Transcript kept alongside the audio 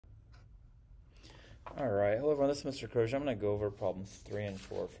All right, hello everyone, this is Mr. Crozier. I'm going to go over problems 3 and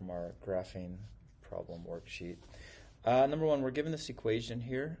 4 from our graphing problem worksheet. Number 1, we're given this equation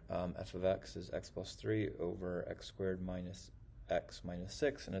here. F of x is x plus 3 over x squared minus x minus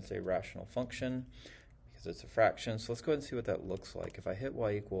 6, and it's a rational function because it's a fraction. So let's go ahead and see what that looks like. If I hit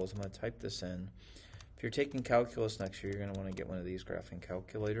y equals, I'm going to type this in. If you're taking calculus next year, you're going to want to get one of these graphing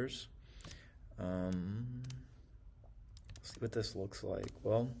calculators. Let's see what this looks like.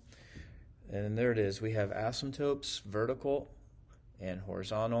 Well, and there it is. We have asymptotes, vertical and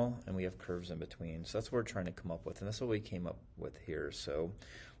horizontal, and we have curves in between. So that's what we're trying to come up with, and that's what we came up with here. So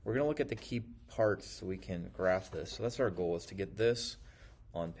we're going to look at the key parts so we can graph this. So that's our goal, is to get this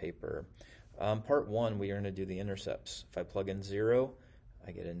on paper. Part 1, we are going to do the intercepts. If I plug in 0,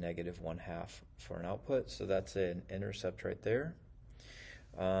 I get a negative 1/2 for an output. So that's an intercept right there.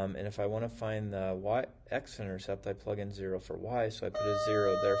 And if I want to find the x-intercept, I plug in 0 for y, so I put a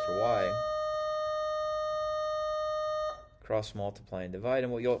 0 there for y. Cross multiply and divide,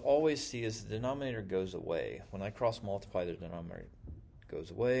 and what you'll always see is the denominator goes away. When I cross multiply, the denominator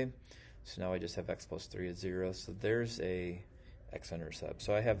goes away. So now I just have x plus 3 is 0. So there's a x-intercept.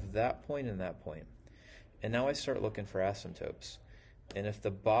 So I have that point and that point. And now I start looking for asymptotes. And if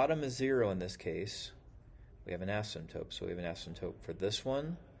the bottom is 0 in this case, we have an asymptote. So we have an asymptote for this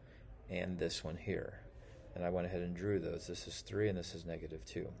one and this one here. And I went ahead and drew those. This is 3 and this is negative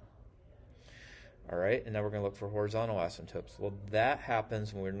 2. All right, and now we're going to look for horizontal asymptotes. Well, that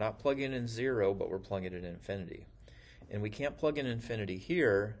happens when we're not plugging in 0, but we're plugging in infinity. And we can't plug in infinity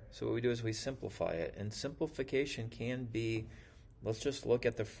here, so what we do is we simplify it. And simplification can be, let's just look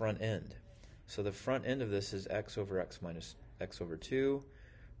at the front end. So the front end of this is x over x minus x over 2,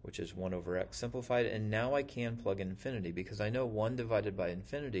 which is 1 over x simplified. And now I can plug in infinity, because I know 1 divided by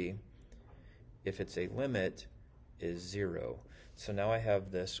infinity, if it's a limit, is 0. So now I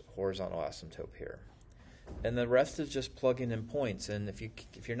have this horizontal asymptote here. And the rest is just plugging in points. And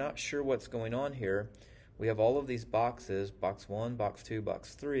if you're not sure what's going on here, we have all of these boxes, box 1, box 2,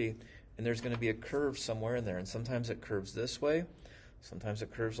 box 3, and there's going to be a curve somewhere in there. And sometimes it curves this way, sometimes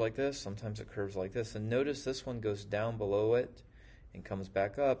it curves like this, sometimes it curves like this. And notice this one goes down below it and comes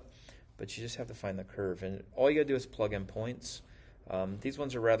back up, but you just have to find the curve. And all you got to do is plug in points. These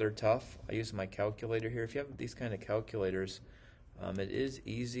ones are rather tough. I use my calculator here. If you have these kind of calculators, it is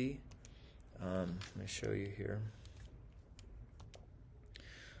easy. Let me show you here.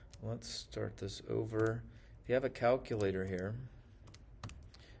 Let's start this over. If you have a calculator here,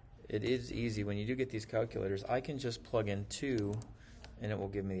 it is easy. When you do get these calculators, I can just plug in 2 and it will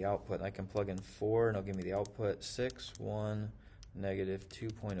give me the output. I can plug in 4 and it'll give me the output. 6, 1, negative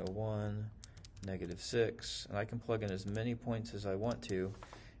 2.01, negative 6. And I can plug in as many points as I want to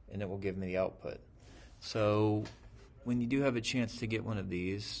and it will give me the output. So when you do have a chance to get one of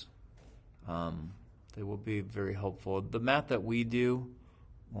these, they will be very helpful. The math that we do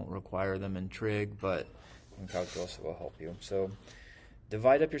won't require them in trig, but in calculus it will help you. So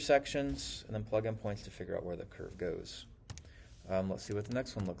divide up your sections and then plug in points to figure out where the curve goes. Let's see what the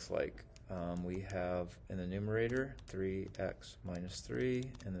next one looks like. We have in the numerator 3x minus 3,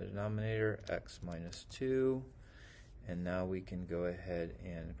 in the denominator x minus 2, and now we can go ahead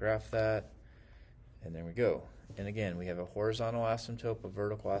and graph that, and there we go. And again, we have a horizontal asymptote, a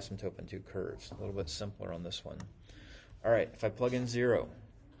vertical asymptote, and 2 curves. A little bit simpler on this one. All right, if I plug in 0,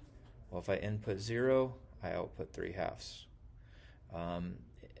 well, if I input 0, I output 3/2.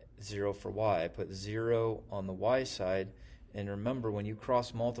 0 for y, I put 0 on the y side, and remember, when you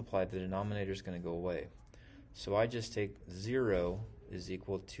cross multiply, the denominator is going to go away. So I just take 0 is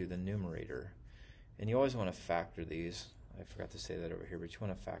equal to the numerator. And you always want to factor these. I forgot to say that over here, but you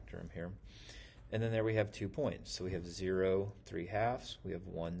want to factor them here. And then there we have 2 points. So we have 0, 3/2. We have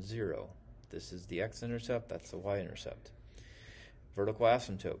 1, 0. This is the x-intercept. That's the y-intercept. Vertical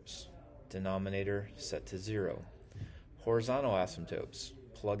asymptotes. Denominator set to 0. Horizontal asymptotes.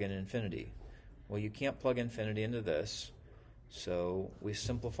 Plug in infinity. Well, you can't plug infinity into this, so we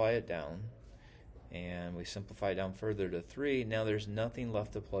simplify it down. And we simplify it down further to 3. Now there's nothing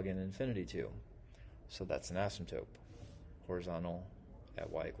left to plug in infinity to. So that's an asymptote. Horizontal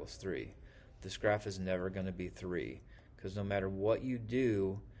at y equals 3. This graph is never going to be 3, because no matter what you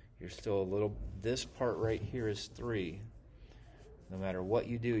do, you're still a little, this part right here is 3. No matter what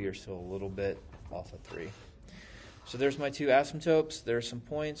you do, you're still a little bit off of 3. So there's my 2 asymptotes. There's some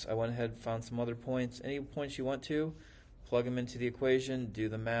points. I went ahead and found some other points. Any points you want to, plug them into the equation, do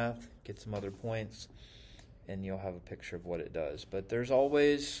the math, get some other points, and you'll have a picture of what it does. But there's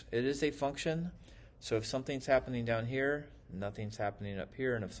always, it is a function, so if something's happening down here, nothing's happening up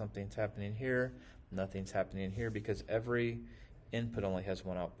here, and if something's happening here, nothing's happening here, because every input only has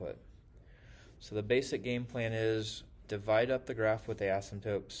one output. So the basic game plan is divide up the graph with the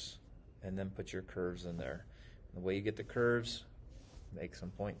asymptotes and then put your curves in there. The way you get the curves, make some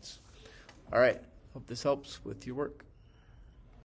points. All right, hope this helps with your work.